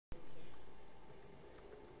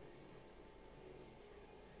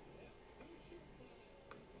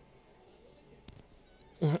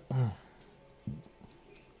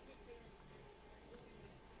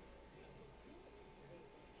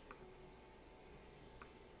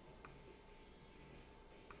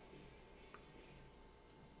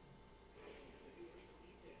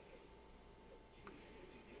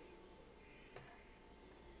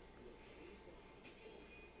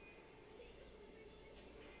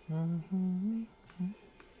Mhm.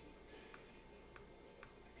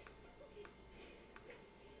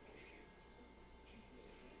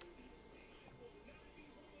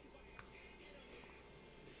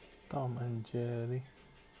 Tom and Jerry.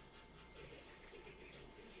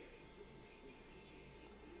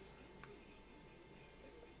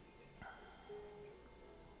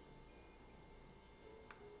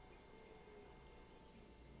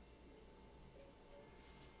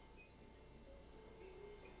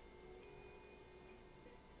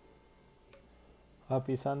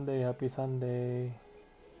 Happy Sunday, happy Sunday.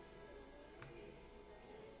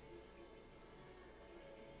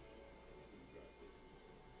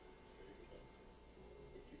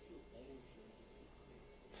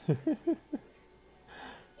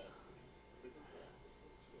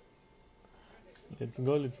 Let's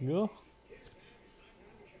go, let's go.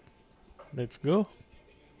 Let's go.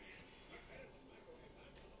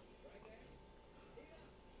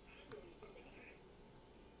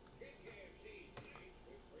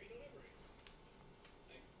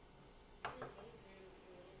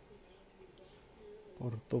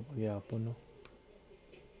 Porto pagyapon no.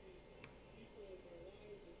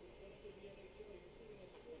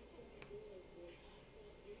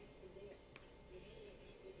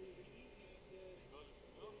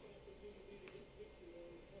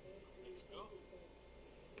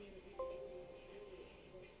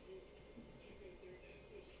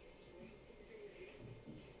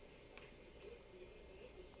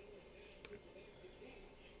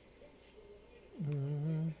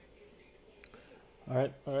 Mhm.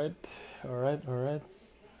 Alright, alright. Alright, alright.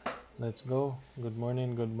 Let's go. Good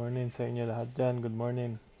morning sa inyo lahat dyan. Good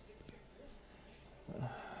morning.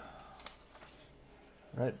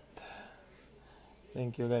 Right.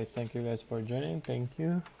 Thank you guys for joining. Thank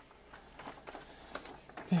you.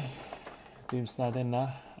 Okay. Teams natin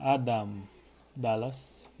na Adam,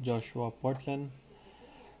 Dallas, Joshua, Portland,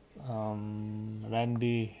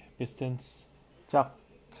 Randy, Pistons, Chuck,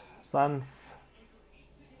 Suns,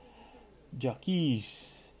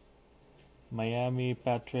 Jackies, Miami,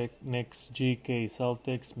 Patrick, Knicks, GK,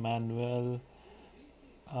 Celtics, Manuel,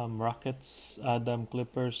 Rockets, Adam,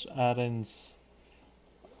 Clippers, Aaron's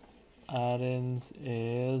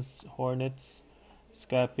is Hornets,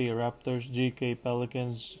 Scappy, Raptors, GK,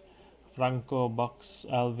 Pelicans, Franco, Bucks,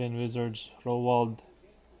 Alvin, Wizards, Rowald,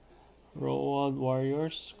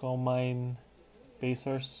 Warriors, Comine,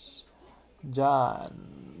 Pacers, John,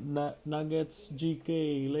 Nuggets,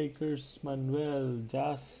 GK, Lakers, Manuel,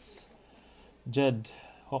 Jazz, Jed,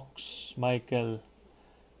 Hawks, Michael,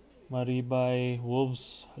 Maribay,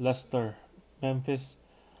 Wolves, Leicester, Memphis,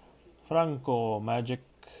 Franco, Magic,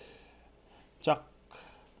 Chuck,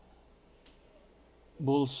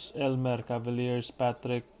 Bulls, Elmer, Cavaliers,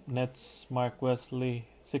 Patrick, Nets, Mark Wesley,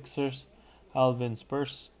 Sixers, Alvin,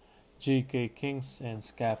 Spurs, GK, Kings, and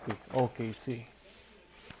Scappy, OKC.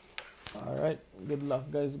 Alright, good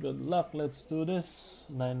luck guys, good luck. Let's do this.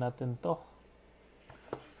 Unahin natin to.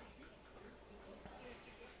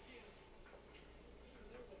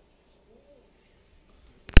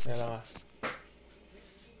 Kaya nga.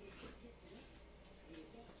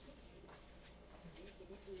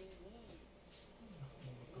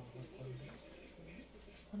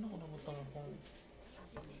 Ano ko namutang akong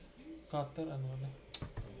cutter, ano na?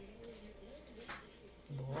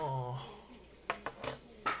 Oh.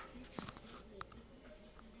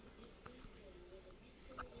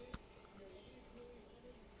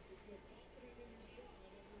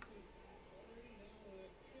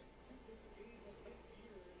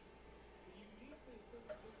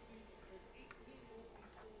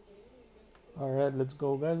 Alright, let's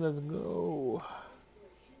go guys, let's go.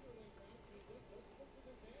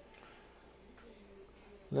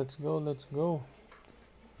 Let's go, let's go.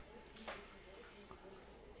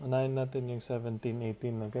 Unahin natin yung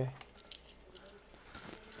 17-18, okay?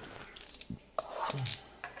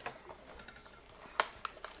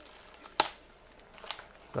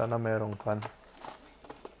 Sana merong kan.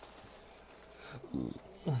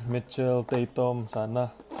 Mitchell, Tatum,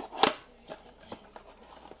 sana.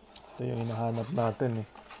 Ito yung hinahanap natin eh.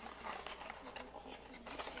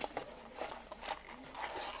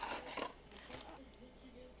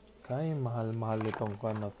 Kaya mahal-mahal itong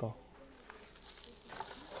kan na to.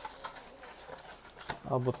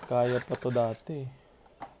 Abot kaya pa to dati.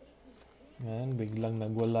 Ngayon, biglang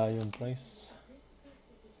nagwala yung price.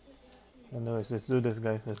 Anyways, let's do this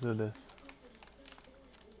guys, let's do this.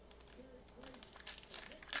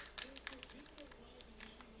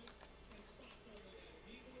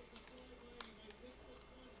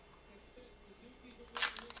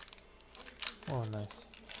 Oh, nice.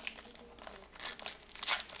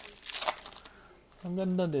 Ang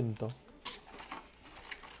ganda din to.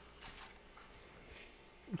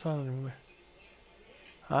 Saan mo ba?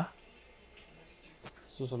 Ha?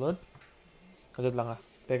 Susunod? Kalit lang ha.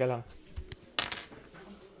 Teka lang.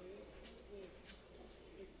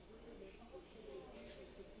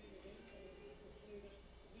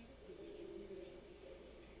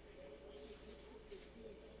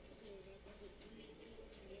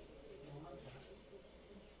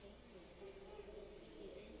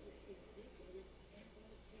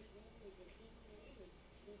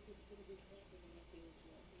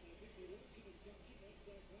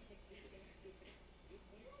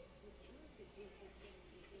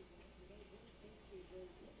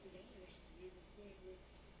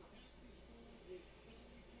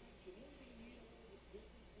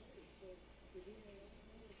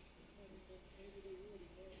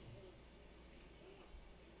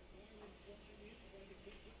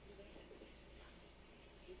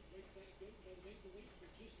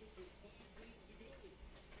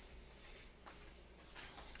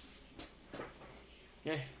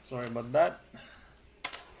 Okay, sorry about that.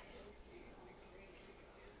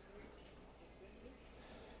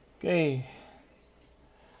 Okay.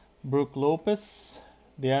 Brook Lopez,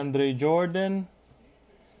 DeAndre Jordan,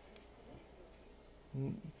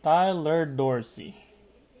 Tyler Dorsey.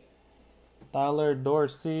 Tyler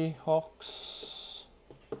Dorsey, Hawks.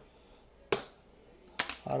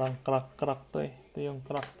 Parang crack to eh. Ito yung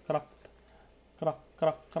crack.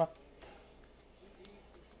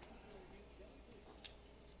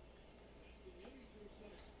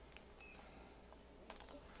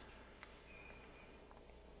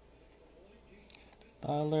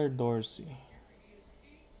 Tyler Dorsey.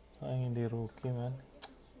 Sayang hindi rookie, man.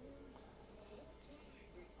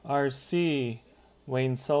 RC,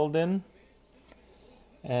 Wayne Selden.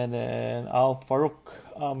 And then Al-Farouq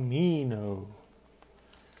Amino.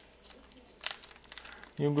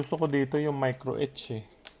 Yung gusto ko dito yung micro etch eh.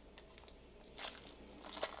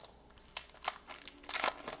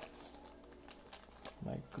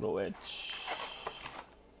 Micro etch.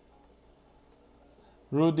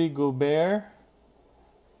 Rudy Gobert.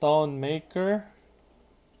 Tone Maker.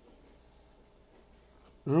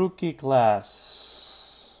 Rookie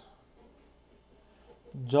class.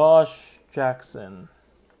 Josh Jackson.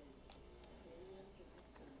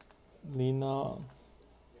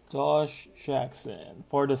 Josh Jackson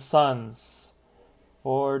for the Suns.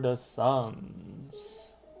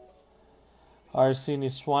 Arsene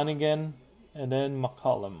Swanigan and then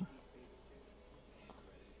McCollum.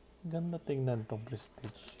 Ganda tingnan tong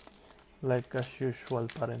Prestige. Like as usual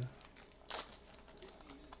pa rin.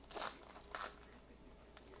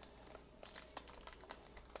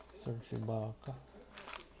 Serge Ibaka.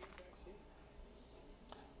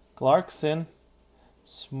 Clarkson.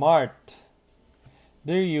 Smart.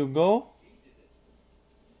 There you go.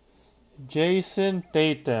 Jason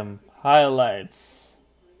Tatum. Highlights.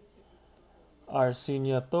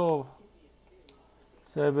 Arsinia to.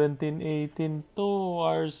 17-18 to.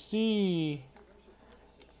 RC.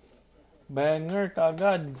 Banger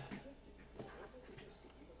kagad.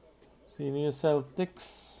 Sino yung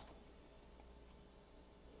Celtics?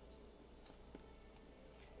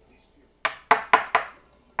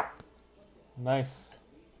 Nice.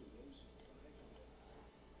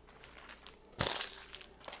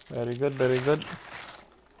 Very good.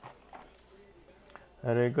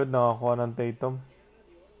 Nakakuha ng Tatum.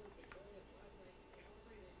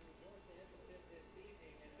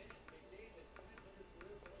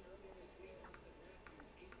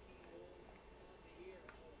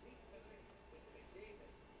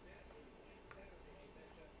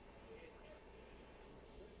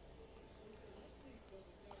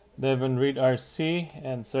 Devin Reed RC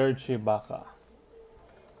and Serge Ibaka.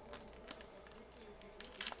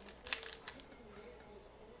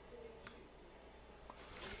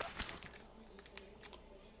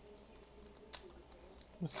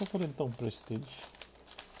 Gusto ko rin tong Prestige.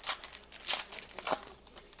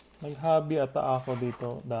 Nag-hobby ata ako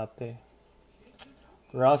dito dati.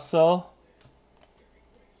 Russell.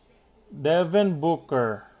 Devin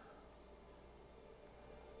Booker.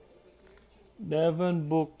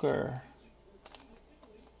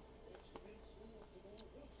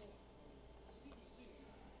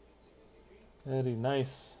 Very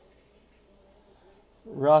nice.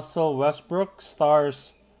 Russell Westbrook,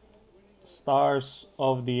 stars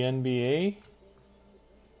of the NBA.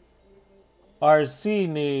 RC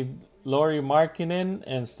need Lauri Markkanen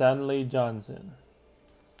and Stanley Johnson.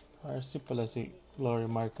 RC pala si Lauri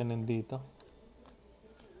Markkanen dito.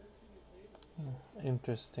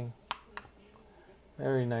 Interesting.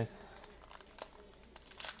 Very nice.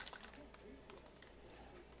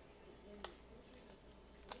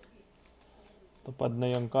 Tupad na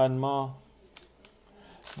yung kan mo.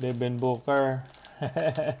 Devin Booker.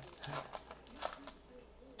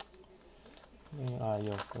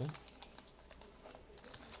 Ayaw ko eh.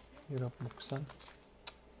 Hirap buksan.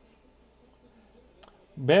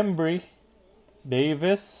 Bembry,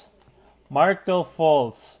 Davis, Markel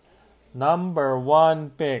Fultz, number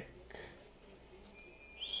 1 pick.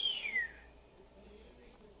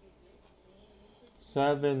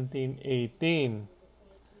 (17-18).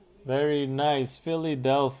 Very nice,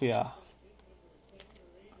 Philadelphia.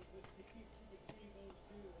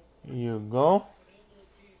 You go.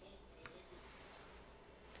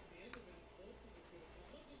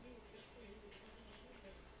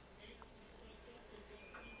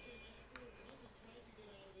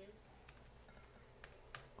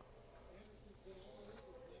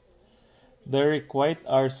 Derek White,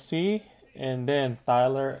 RC, and then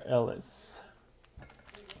Tyler Ellis.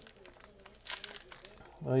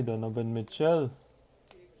 Ay, Donovan Mitchell.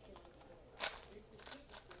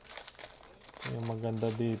 Yung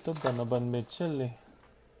maganda dito, Donovan Mitchell eh.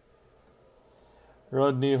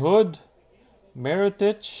 Rodney Hood,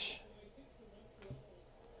 Mirotic,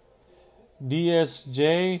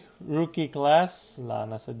 DSJ, rookie class.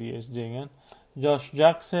 Wala na sa DSJ nga. Josh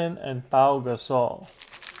Jackson and Pau Gasol.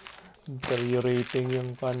 Deteriorating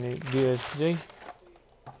yung pan ni DSJ.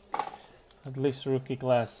 At least rookie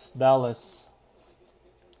class. Dallas.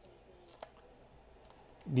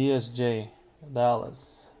 DSJ.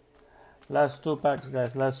 Dallas. Last 2 packs,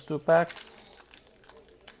 guys. Last 2 packs.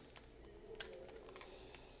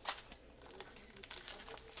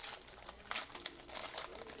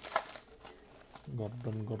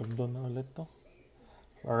 Gordon ulit to.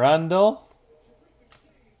 Randall.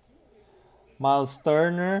 Miles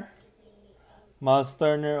Turner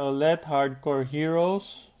ulit, Hardcore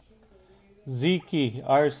Heroes, Zeke,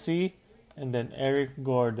 RC, and then Eric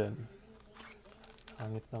Gordon.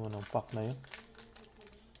 Hangit naman ang pack na yun.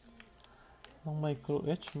 Ang micro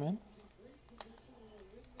etch, man.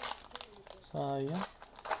 Sayang.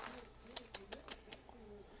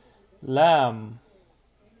 Lamb,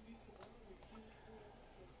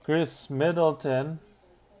 Chris Middleton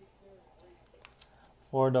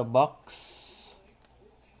for the Bucks.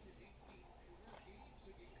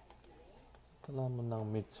 Kalaman ng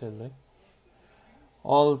Mitchell eh.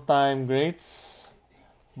 All-time greats,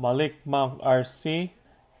 Malik Monk, RC,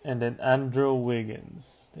 and then Andrew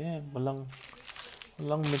Wiggins. Damn, walang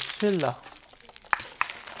Mitchell ah.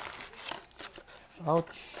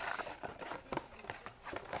 Ouch.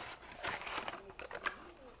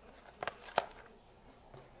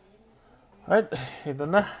 Alright, ito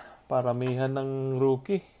na. Paramihan ng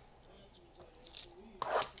rookie.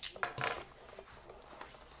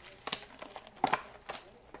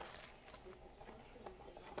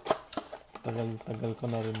 Tagal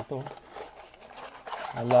ko na rin to.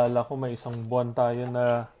 Alala ko may isang buwan tayo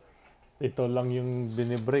na ito lang yung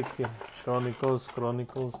binibreak eh. Chronicles.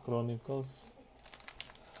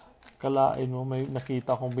 Kalain mo, may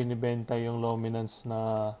nakita kong binibenta yung Luminance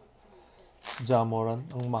na Ja Morant.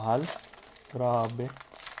 Ang mahal. Grabe.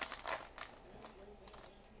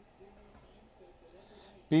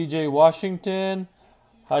 PJ Washington,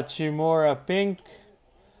 Hachimura Pink,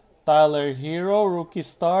 Tyler Hero, Rookie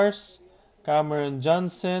Stars, Cameron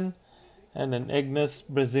Johnson, and then Ignas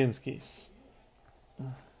Brzezinskis.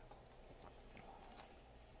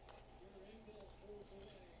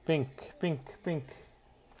 Pink.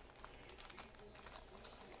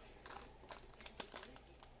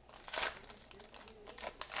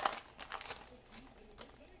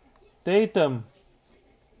 Tatum,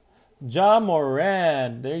 Ja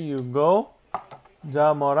Morant. There you go.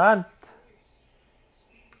 Ja Morant.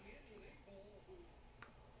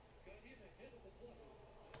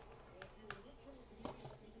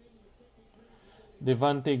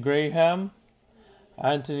 Devontae Graham,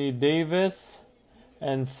 Anthony Davis,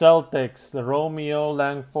 and Celtics, the Romeo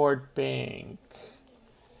Langford Pink.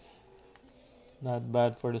 Not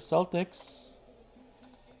bad for the Celtics.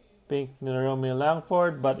 Pink ni Romeo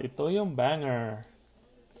Langford, but ito yung banger.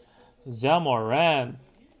 Ja Morant.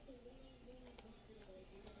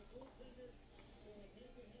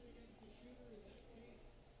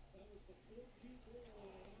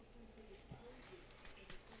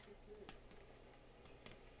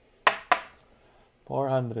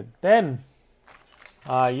 $410.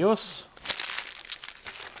 Ayos.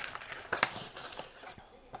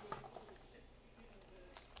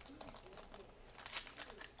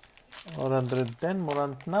 $410,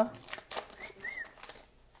 Morant na.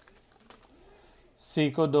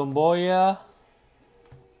 Siko Domboya.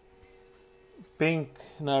 Pink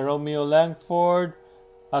na Romeo Langford.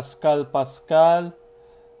 Pascal,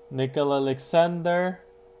 Nickel Alexander,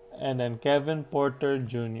 and then Kevin Porter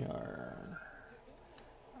Jr.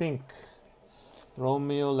 Pink,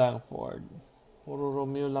 Romeo Langford. Puro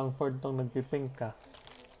Romeo Langford tong nagpipink ka.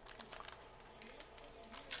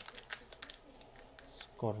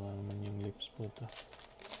 Score na naman yung lips po ito.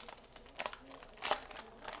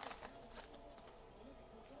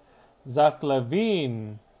 Zach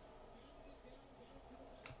LaVine.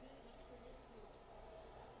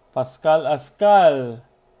 Pascal Ascal.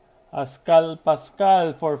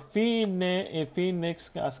 Pascal for Phoenix.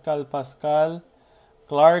 Ascal Pascal.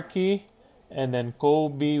 Clarkey. And then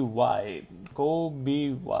Kobe White.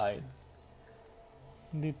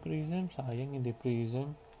 Hindi prism. Sayang, hindi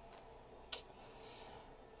prism.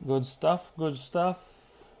 Good stuff. Good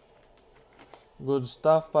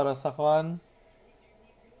stuff para sa kwan.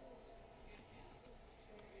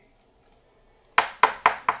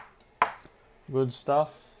 Good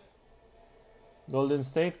stuff. Golden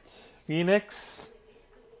State. Phoenix.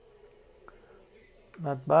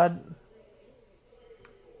 Not bad.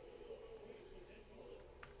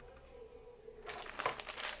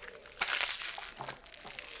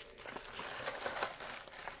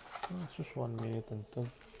 It's just 1 minute until.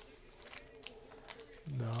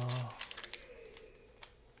 No.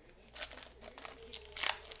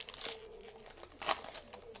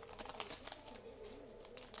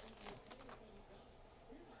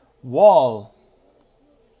 Wall.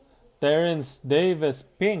 Terrence Davis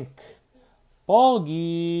pink.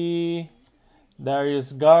 Poggy.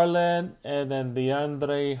 Darius Garland and then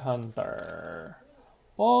DeAndre Hunter.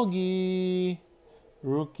 Poggy.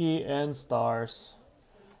 Rookie and stars.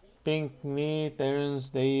 Pink ni Terrence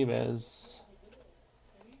Davis.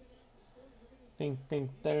 Pink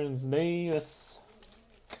Terrence Davis.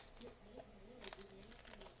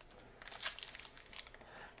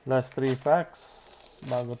 Last 3 packs.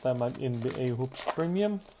 Bago tayo mag-NBA Hoops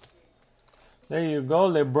Premium. There you go.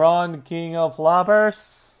 LeBron, King of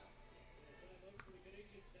Floppers.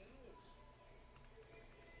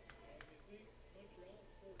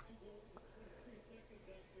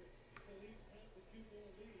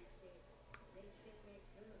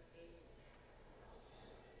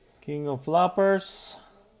 King of Floppers.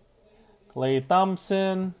 Klay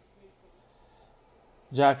Thompson.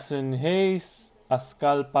 Jackson Hayes.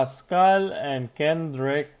 Pascal Pascal and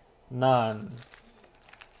Kendrick Nunn.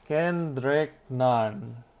 Kendrick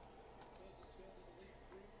Nunn.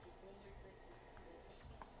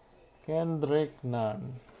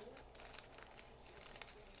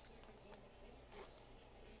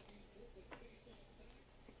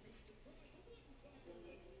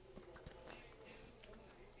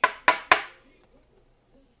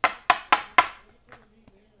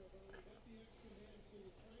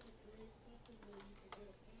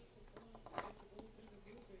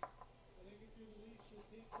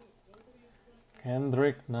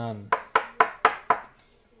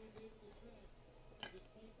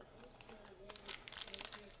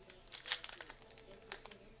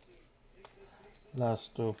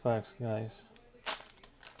 Last 2 packs, guys.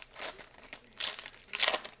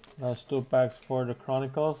 Last 2 packs for the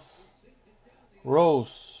Chronicles.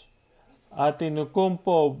 Rose.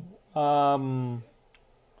 Antetokounmpo.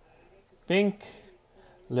 Pink.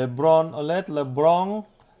 LeBron.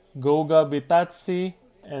 Goga Bitadze.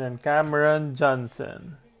 And then Cameron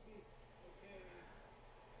Johnson.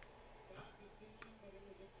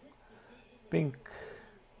 Pink.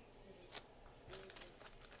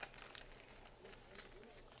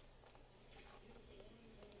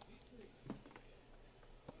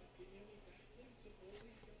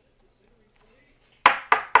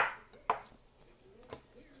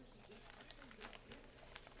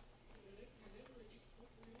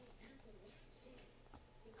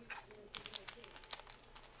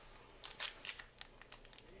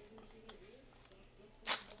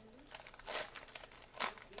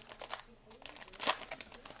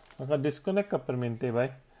 Naka-disconnect ka permente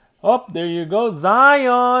ba? Oh, there you go,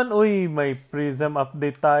 Zion! Uy, may Prism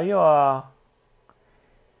update tayo ah.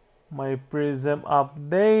 May Prism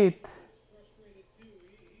update.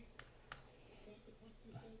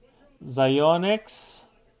 Zionix.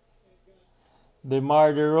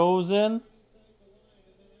 DeMar DeRozan.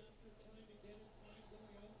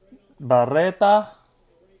 Barreta.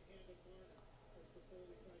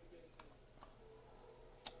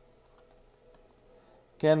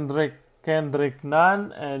 Kendrick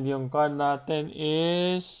Nunn, and yung card natin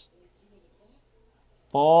is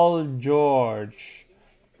Paul George.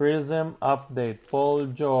 Prism update.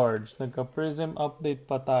 Paul George. Nagka-prism update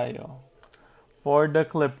pa tayo. For the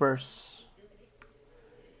Clippers.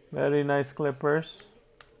 Very nice Clippers.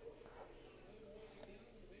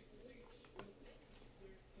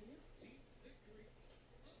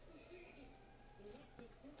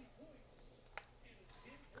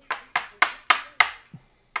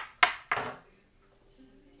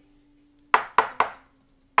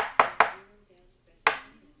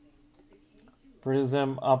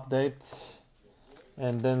 Prism update.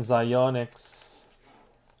 And then Zionics.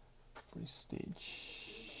 Prestige.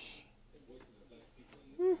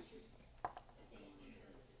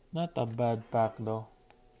 Not a bad pack though.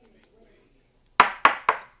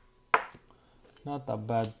 Not a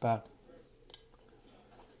bad pack.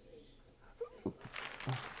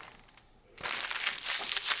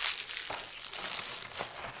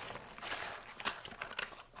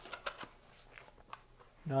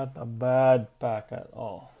 Not a bad pack at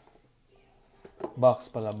all. Box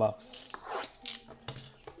pala, box.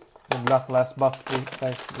 Good luck, last box please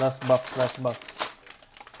guys. Last box, last box.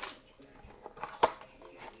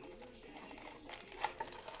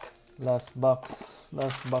 Last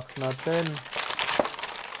box natin.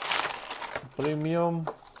 Premium.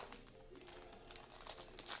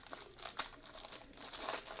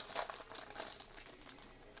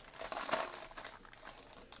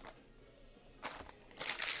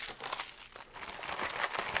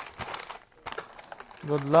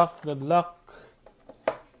 Good luck, good luck.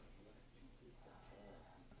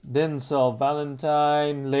 Denzel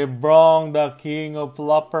Valentine, LeBron, the king of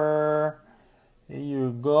flopper. Here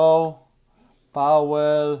you go.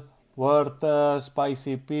 Powell, Huerta,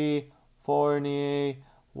 Spicy P, Fournier,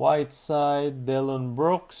 Whiteside, Dillon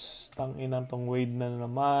Brooks. Tangina tong Wade na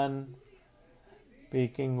naman.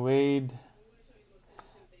 Peking Wade.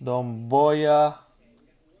 Domboya.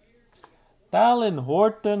 Talon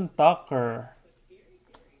Horton Tucker.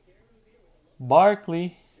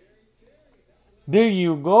 Barkley. There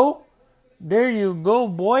you go. There you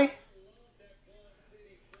go, boy.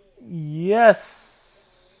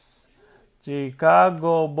 Yes.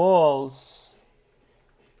 Chicago Bulls.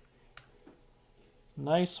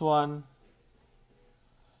 Nice one.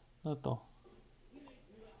 Ano to?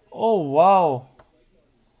 Oh, wow.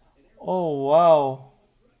 Oh, wow.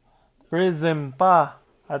 Prism pa.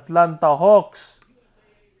 Atlanta Hawks.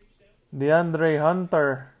 DeAndre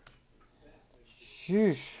Hunter.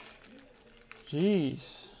 Sheesh.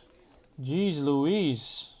 Jeez. Jeez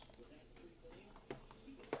Louise.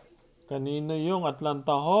 Kanino yung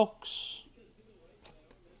Atlanta Hawks?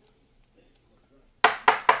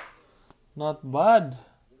 Not bad.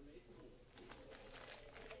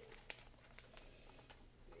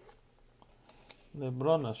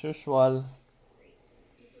 LeBron as usual.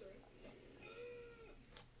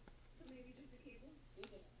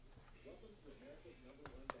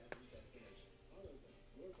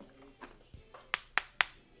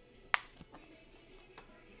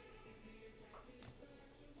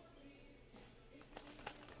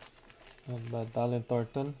 Not bad. Talon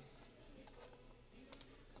Thornton.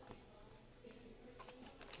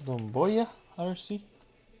 Domboya, RC.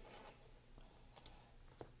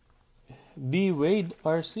 D Wade,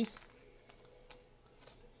 RC.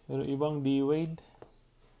 Pero ibang D Wade.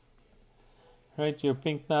 Right, your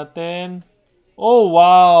pink natin. Oh,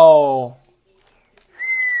 wow!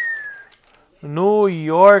 New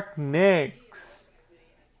York Knicks.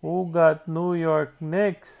 Who got New York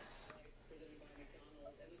Knicks?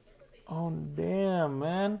 Oh, damn,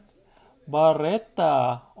 man.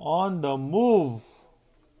 Barretta on the move.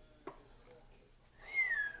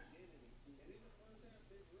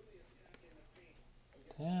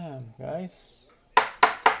 Damn, guys.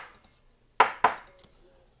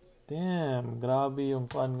 Damn, grabe yung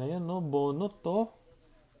kan ngayon, no? Bonut to.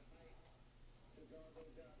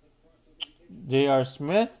 J.R.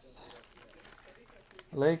 Smith.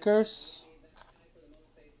 Lakers.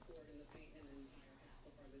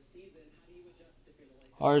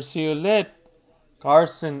 RC Ulit.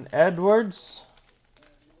 Carson Edwards.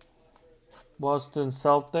 Boston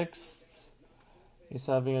Celtics. He's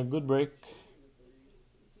having a good break.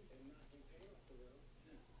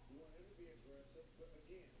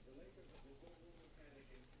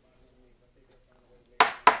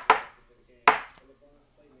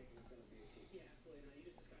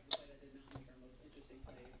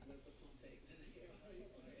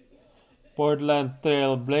 Portland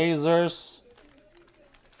Trail Blazers.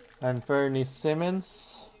 And Fernie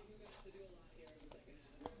Simmons.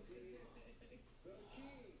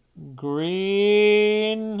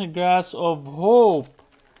 Green Grass of Hope.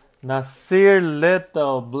 Nasir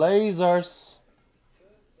Little Blazers.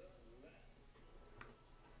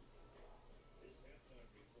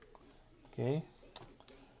 Okay.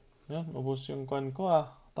 Yan, ubos yung kwan ko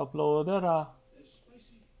Top loader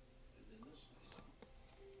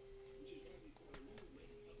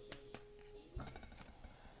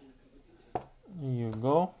Here you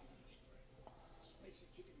go.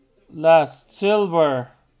 Last silver.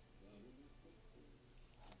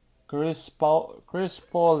 Chris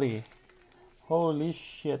Pauli. Holy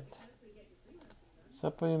shit. Isa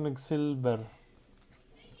pa yung nag-silver.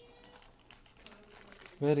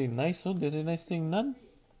 Very nice, oh. Very nice thing, none.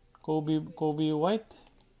 Kobe White.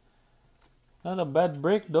 Not a bad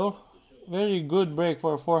break though. Very good break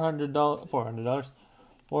for $400.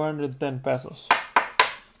 $410 pesos.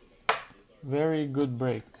 Very good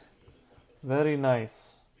break. Very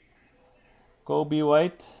nice. Kobe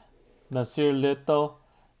White, Nasir Little,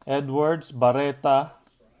 Edwards, Barreta,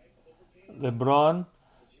 LeBron,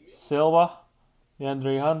 Silva,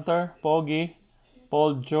 DeAndre Hunter, Poggi,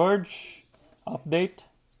 Paul George, update,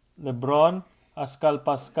 LeBron,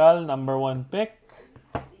 Pascal, number 1 pick,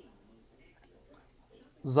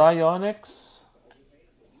 Zionix,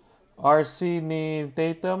 RC ni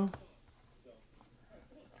Tatum,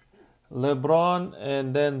 LeBron,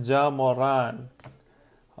 and then Ja Moran.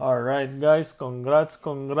 Alright guys, congrats.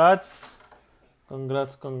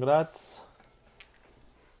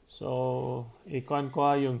 So, ikon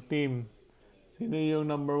ko yung team. Sino yung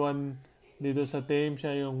number 1 dito sa team?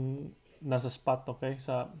 Siya yung nasa spot, okay?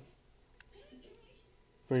 Sa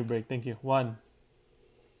free break. Thank you. 1,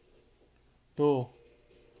 2,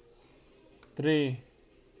 3,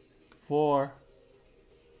 4.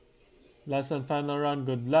 Last and final round.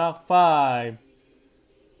 Good luck. 5.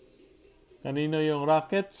 Kanino yung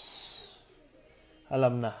Rockets?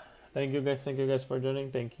 Alam na. Thank you guys for joining.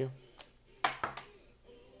 Thank you.